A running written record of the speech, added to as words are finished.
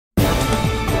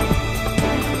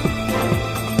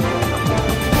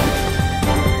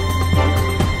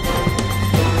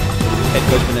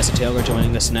Coach Vanessa Taylor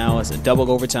joining us now. It's a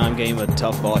double overtime game, a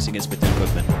tough loss against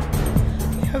Bethune-Cookman.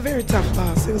 Yeah, a very tough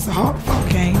loss. It was a hard-fought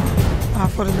game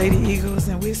for the Lady Eagles,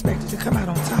 and we expected to come out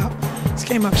on top. Just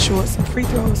came up short, some free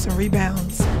throws, some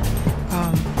rebounds.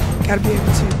 Got to be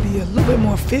able to be a little bit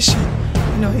more efficient,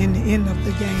 in the end of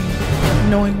the game,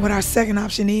 knowing what our second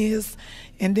option is,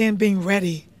 and then being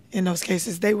ready. In those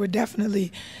cases, they were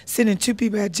definitely sitting two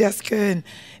people at Jessica, and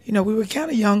we were kind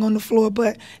of young on the floor,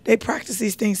 but they practice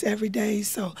these things every day,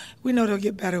 so we know they'll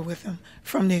get better with them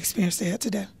from the experience they had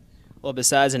today. Well,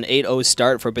 besides an 8-0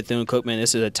 start for Bethune-Cookman,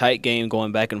 this is a tight game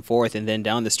going back and forth, and then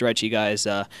down the stretch, you guys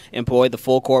employed the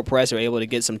full court press, are able to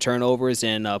get some turnovers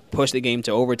and push the game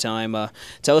to overtime.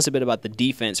 Tell us a bit about the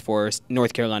defense for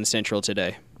North Carolina Central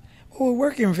today. Well, we're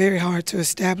working very hard to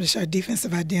establish our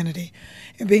defensive identity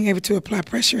and being able to apply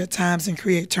pressure at times and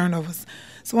create turnovers.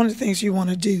 So one of the things you want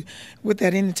to do with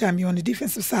that anytime you're on the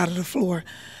defensive side of the floor.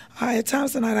 At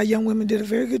times tonight, our young women did a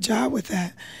very good job with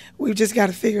that. We've just got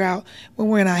to figure out when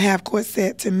we're in our half-court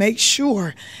set to make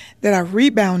sure that our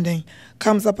rebounding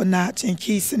comes up a notch in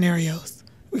key scenarios.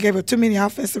 We gave up too many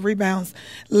offensive rebounds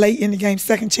late in the game,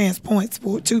 second chance points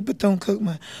to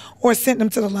Bethune-Cookman, or sent them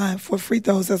to the line for free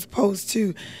throws as opposed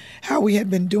to how we had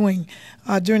been doing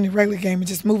during the regular game and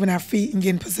just moving our feet and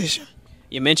getting position.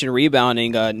 You mentioned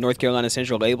rebounding. North Carolina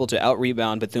Central able to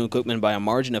out-rebound Bethune-Cookman by a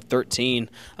margin of 13.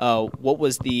 What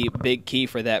was the big key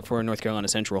for that for North Carolina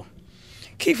Central?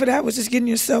 Key for that was just getting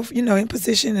yourself, in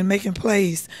position and making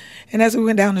plays. And as we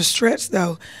went down the stretch,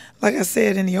 though, like I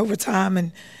said, in the overtime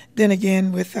and then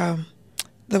again with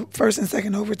the first and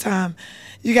second overtime,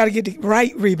 you got to get the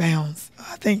right rebounds.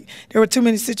 I think there were too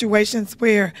many situations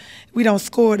where we don't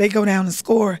score, they go down and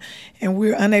score, and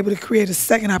we're unable to create a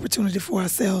second opportunity for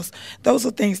ourselves. Those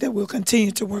are things that we'll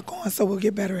continue to work on, so we'll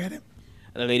get better at it.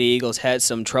 The Lady Eagles had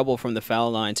some trouble from the foul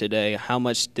line today. How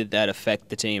much did that affect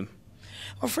the team?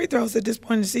 Well, free throws at this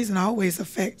point in the season always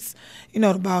affects, the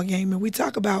ball game. And we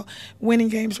talk about winning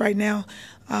games right now.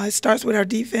 It starts with our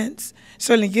defense,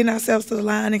 certainly getting ourselves to the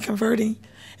line and converting,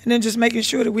 and then just making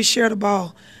sure that we share the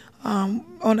ball on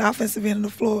the offensive end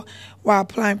of the floor while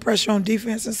applying pressure on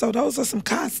defense. And so those are some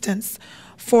constants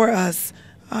for us.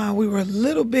 We were a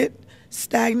little bit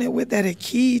stagnant with that at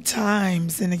key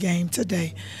times in the game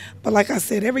today. But like I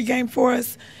said, every game for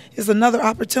us is another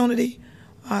opportunity.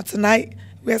 Tonight,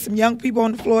 we had some young people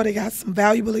on the floor. They got some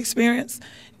valuable experience.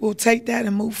 We'll take that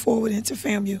and move forward into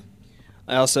FAMU.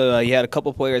 Also, you had a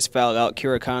couple players foul out,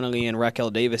 Kira Connolly and Raquel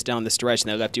Davis down the stretch,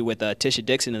 and they left you with Tisha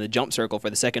Dixon in the jump circle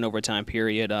for the second overtime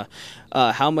period.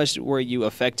 How much were you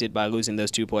affected by losing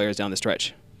those two players down the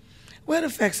stretch? Well, it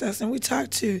affects us, and we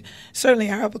talked to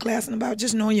certainly our upperclassmen about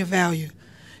just knowing your value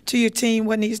to your team,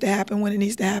 what needs to happen, when it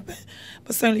needs to happen.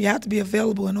 But certainly you have to be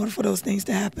available in order for those things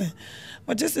to happen.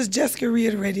 But just as Jessica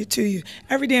reiterated to you,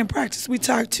 every day in practice we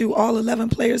talk to all 11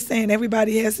 players saying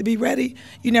everybody has to be ready.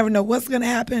 You never know what's going to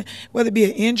happen, whether it be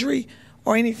an injury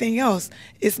or anything else.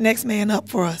 It's next man up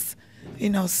for us.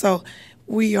 So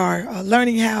we are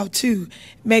learning how to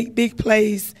make big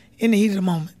plays in the heat of the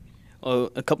moment.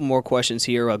 Well, a couple more questions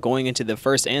here. Going into the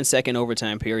first and second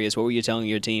overtime periods, what were you telling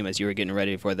your team as you were getting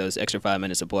ready for those extra 5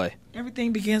 minutes of play?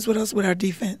 Everything begins with us with our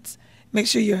defense. Make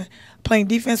sure you're playing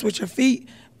defense with your feet,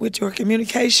 with your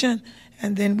communication,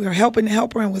 and then we're helping the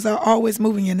helper and was always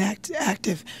moving and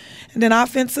active. And then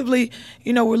offensively,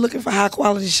 we're looking for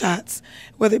high-quality shots,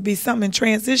 whether it be something in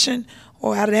transition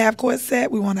or out of the half-court set.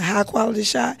 We want a high-quality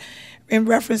shot. In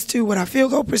reference to what our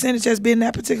field goal percentage has been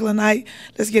that particular night,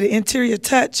 let's get an interior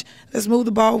touch, let's move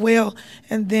the ball well,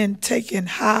 and then take in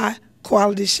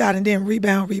high-quality shot, and then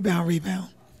rebound.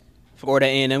 Florida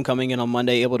A&M coming in on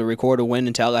Monday, able to record a win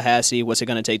in Tallahassee. What's it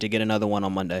going to take to get another one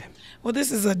on Monday? Well,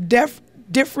 this is a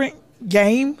different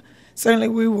game. Certainly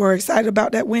we were excited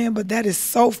about that win, but that is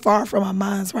so far from our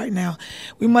minds right now.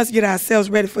 We must get ourselves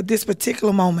ready for this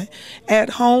particular moment.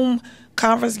 At home,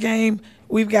 conference game,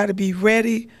 we've got to be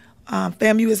ready.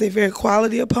 FAMU is a very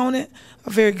quality opponent, a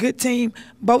very good team.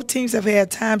 Both teams have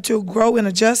had time to grow and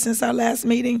adjust since our last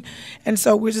meeting, and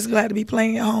so we're just glad to be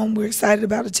playing at home. We're excited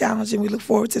about the challenge, and we look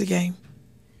forward to the game.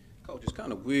 Coach, it's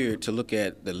kind of weird to look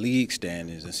at the league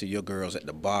standings and see your girls at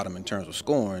the bottom in terms of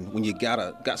scoring when you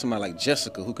got somebody like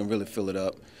Jessica who can really fill it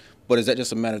up. But is that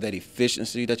just a matter of that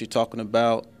efficiency that you're talking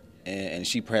about, and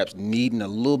she perhaps needing a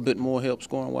little bit more help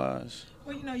scoring-wise?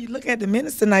 Well, you look at the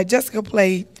minutes tonight. Jessica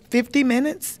played 50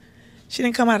 minutes. She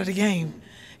didn't come out of the game.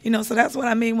 So that's what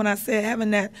I mean when I said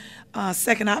having that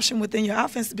second option within your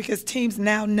offense, because teams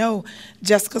now know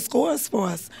Jessica scores for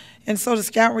us. And so the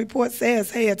scout report says,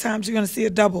 hey, at times you're going to see a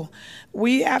double.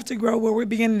 We have to grow where we're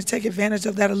beginning to take advantage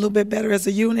of that a little bit better as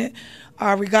a unit,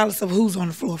 regardless of who's on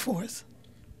the floor for us.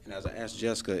 And as I asked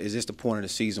Jessica, is this the point of the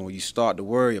season where you start to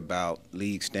worry about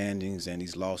league standings and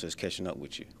these losses catching up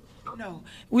with you? No.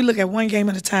 We look at one game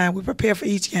at a time. We prepare for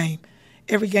each game.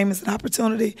 Every game is an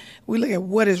opportunity. We look at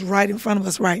what is right in front of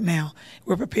us right now.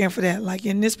 We're preparing for that. Like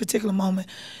in this particular moment,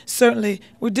 certainly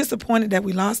we're disappointed that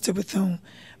we lost to Bethune,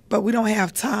 but we don't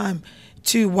have time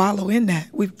to wallow in that.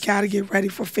 We've got to get ready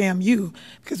for FAMU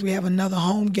because we have another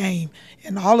home game,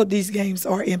 and all of these games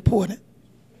are important.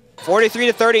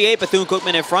 43-38,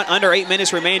 Bethune-Cookman in front, under 8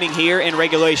 minutes remaining here in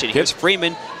regulation. Here's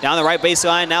Freeman down the right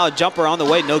baseline, now a jumper on the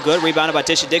way, no good. Rebounded by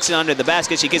Tisha Dixon under the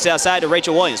basket. She gets it outside to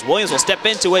Rachel Williams. Williams will step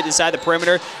into it inside the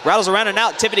perimeter, rattles around and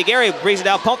out. Tiffany Gary brings it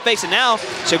down, pump fakes, and now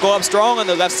she'll go up strong on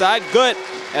the left side. Good.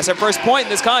 That's her first point in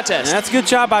this contest. And that's a good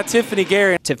job by Tiffany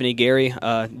Gary. Tiffany Gary,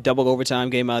 double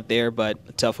overtime game out there, but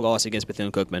a tough loss against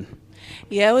Bethune-Cookman.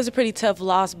 Yeah, it was a pretty tough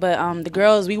loss, but the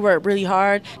girls, we worked really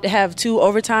hard to have 2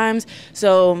 overtimes,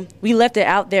 so we left it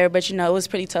out there, but, you know, it was a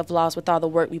pretty tough loss with all the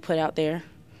work we put out there.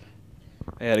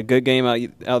 I had a good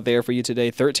game out there for you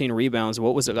today, 13 rebounds.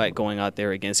 What was it like going out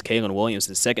there against Kaylin Williams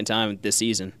the second time this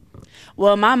season?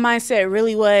 Well, my mindset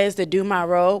really was to do my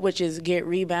role, which is get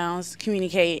rebounds,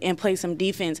 communicate, and play some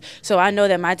defense. So I know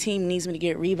that my team needs me to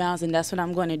get rebounds, and that's what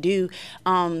I'm going to do.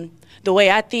 The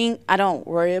way I think, I don't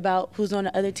worry about who's on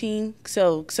the other team,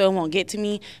 so it won't get to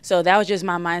me. So that was just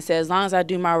my mindset. As long as I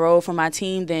do my role for my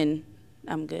team, then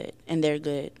I'm good, and they're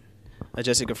good.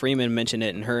 Jessica Freeman mentioned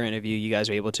it in her interview. You guys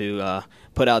were able to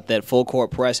put out that full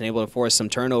court press and able to force some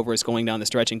turnovers going down the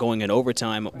stretch and going in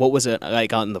overtime. What was it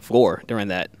like on the floor during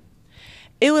that?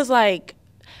 It was like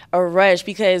a rush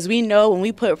because we know when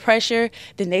we put pressure,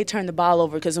 then they turn the ball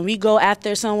over. Because when we go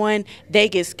after someone, they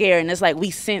get scared, and it's like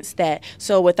we sense that.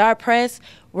 So with our press,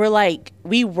 we're like,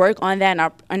 we work on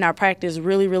that in our practice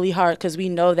really, really hard because we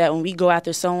know that when we go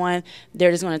after someone,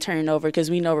 they're just going to turn it over because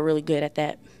we know we're really good at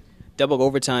that. Double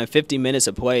overtime, 50 minutes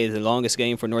of play, the longest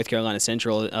game for North Carolina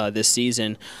Central this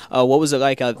season. What was it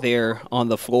like out there on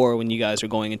the floor when you guys were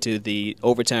going into the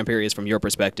overtime periods from your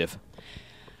perspective?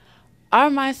 Our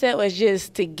mindset was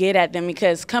just to get at them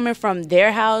because coming from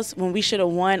their house when we should have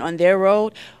won on their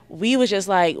road, we was just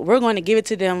like, we're going to give it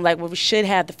to them like what we should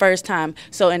have the first time.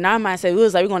 So in our mindset, we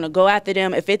was like, we're going to go after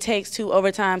them. If it takes 2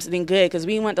 overtimes, then good, because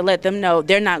we want to let them know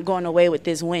they're not going away with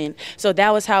this win. So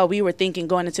that was how we were thinking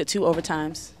going into 2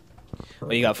 overtimes.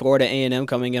 Well, you got Florida A&M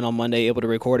coming in on Monday, able to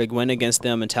record a win against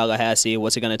them in Tallahassee.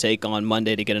 What's it going to take on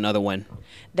Monday to get another win?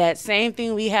 That same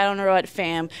thing we had on the road at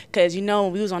FAM, because, you know,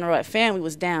 when we was on the road at FAM, we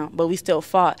was down, but we still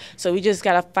fought. So we just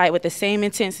got to fight with the same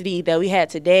intensity that we had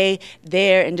today,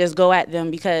 there, and just go at them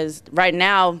because right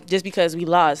now, just because we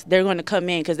lost, they're going to come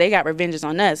in because they got revenges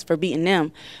on us for beating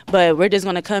them. But we're just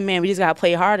going to come in. We just got to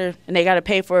play harder, and they got to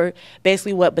pay for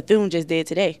basically what Bethune just did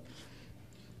today.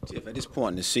 Tiff, at this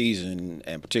point in the season,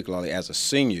 and particularly as a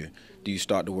senior, do you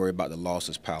start to worry about the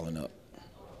losses piling up?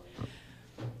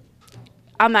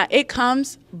 I'm not. It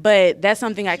comes, but that's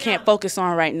something I can't focus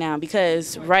on right now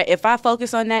because if I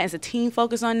focus on that, as a team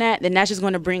focus on that, then that's just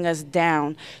going to bring us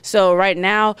down. So right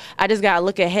now, I just got to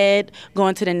look ahead,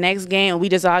 going to the next game, and we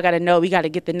just all got to know we got to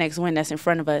get the next win that's in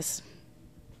front of us.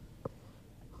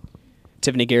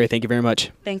 Tiffany Gary, thank you very much.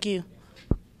 Thank you.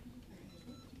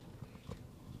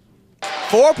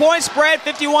 4-point spread,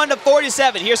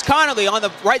 51-47. Here's Connolly on the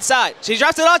right side. She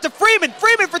drops it off to Freeman.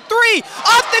 Freeman for 3.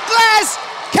 Off the glass.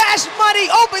 Cash money.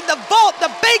 Open the vault. The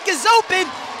bank is open.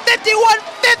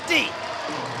 51-50.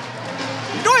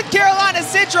 North Carolina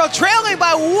Central trailing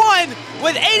by 1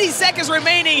 with 80 seconds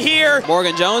remaining here.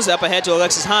 Morgan Jones up ahead to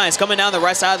Alexis Hines coming down the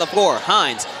right side of the floor.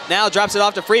 Hines now drops it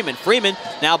off to Freeman. Freeman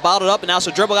now bottled up and now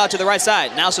she'll dribble out to the right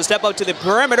side. Now she'll step up to the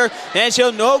perimeter and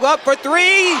she'll no up for 3.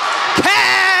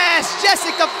 Cash!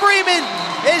 Jessica Freeman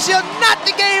and she'll knock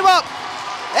the game up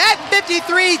at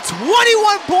 53.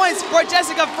 21 points for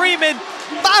Jessica Freeman.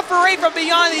 5 for 8 from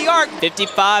beyond the arc.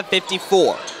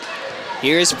 55-54.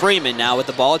 Here's Freeman now with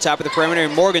the ball top of the perimeter.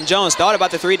 And Morgan Jones thought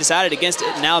about the 3, decided against it.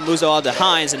 Now moves all to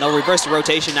Hines, and they'll reverse the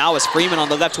rotation. Now it's Freeman on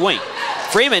the left wing.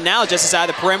 Freeman now just inside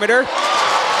the perimeter.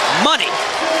 Money.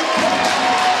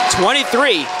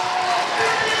 23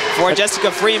 for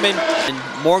Jessica Freeman.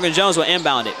 And Morgan Jones will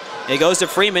inbound it. It goes to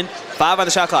Freeman. 5 on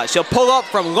the shot clock. She'll pull up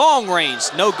from long range.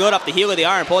 No good off the heel of the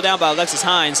iron. Pulled down by Alexis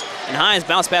Hines. And Hines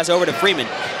bounce pass over to Freeman.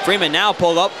 Freeman now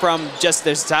pulled up from just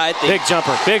the side. Big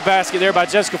jumper. Big basket there by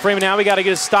Jessica Freeman. Now we got to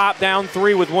get a stop, down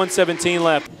 3 with 1:17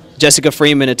 left. Jessica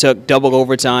Freeman, it took double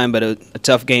overtime, but a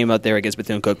tough game out there against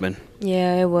Bethune-Cookman.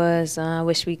 Yeah, it was. I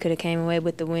wish we could have came away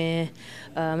with the win.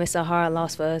 It's a hard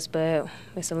loss for us, but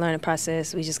it's a learning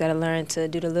process. We just got to learn to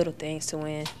do the little things to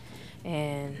win.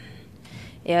 And,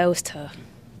 yeah, it was tough.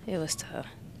 It was tough.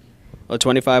 Well,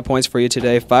 25 points for you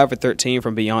today, 5 for 13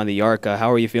 from beyond the arc.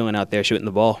 How are you feeling out there shooting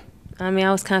the ball? I mean,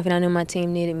 I was confident. I knew my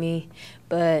team needed me,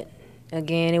 but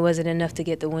again, it wasn't enough to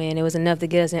get the win. It was enough to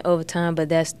get us in overtime, but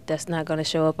that's not going to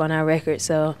show up on our record.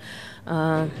 So,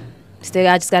 still,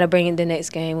 I just got to bring it the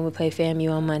next game when we play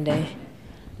FAMU on Monday.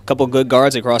 A couple good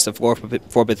guards across the floor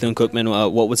for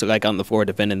Bethune-Cookman. What was it like on the floor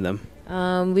defending them?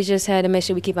 We just had to make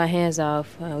sure we keep our hands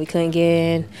off. We couldn't get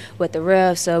in with the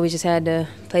refs, so we just had to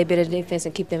play better defense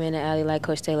and keep them in the alley like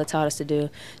Coach Taylor taught us to do.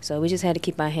 So we just had to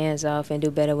keep our hands off and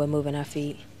do better with moving our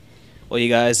feet. Well, you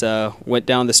guys went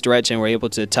down the stretch and were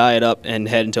able to tie it up and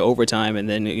head into overtime and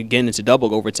then again into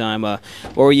double overtime. What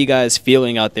were you guys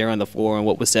feeling out there on the floor, and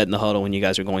what was said in the huddle when you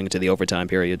guys were going into the overtime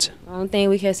periods? The only thing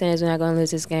we kept saying is we're not going to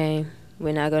lose this game.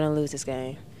 We're not going to lose this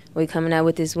game. We're coming out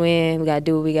with this win. We got to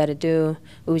do what we got to do.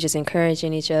 We were just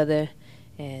encouraging each other,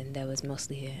 and that was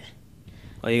mostly it.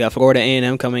 Well, you got Florida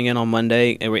A&M coming in on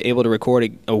Monday, and we're able to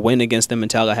record a win against them in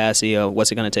Tallahassee.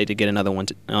 What's it going to take to get another one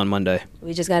on Monday?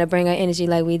 We just got to bring our energy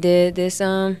like we did this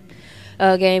game.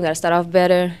 Got to start off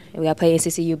better, and we got to play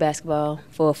NCCU basketball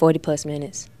for 40-plus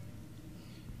minutes.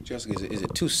 Jessica, is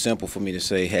it too simple for me to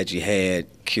say had you had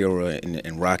Kira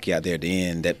and Rocky out there at the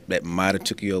end, that might have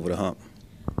took you over the hump?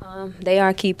 They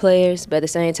are key players, but at the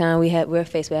same time, we're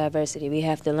faced with adversity. We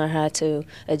have to learn how to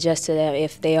adjust to that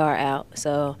if they are out.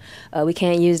 So we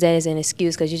can't use that as an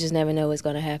excuse because you just never know what's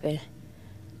going to happen.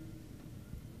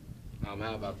 How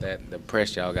about that? The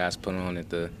press y'all guys put on at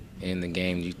the end of the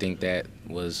game. Do you think that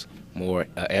was more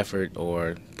effort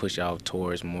or push y'all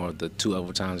towards more of the 2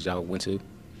 overtimes y'all went to?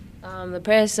 The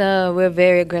press, we're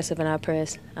very aggressive in our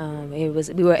press. We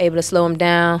were able to slow them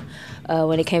down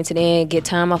when it came to the end, get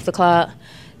time off the clock.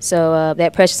 So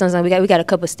that pressure, sometimes we got a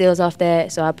couple of steals off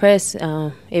that. So our press,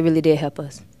 it really did help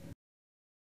us.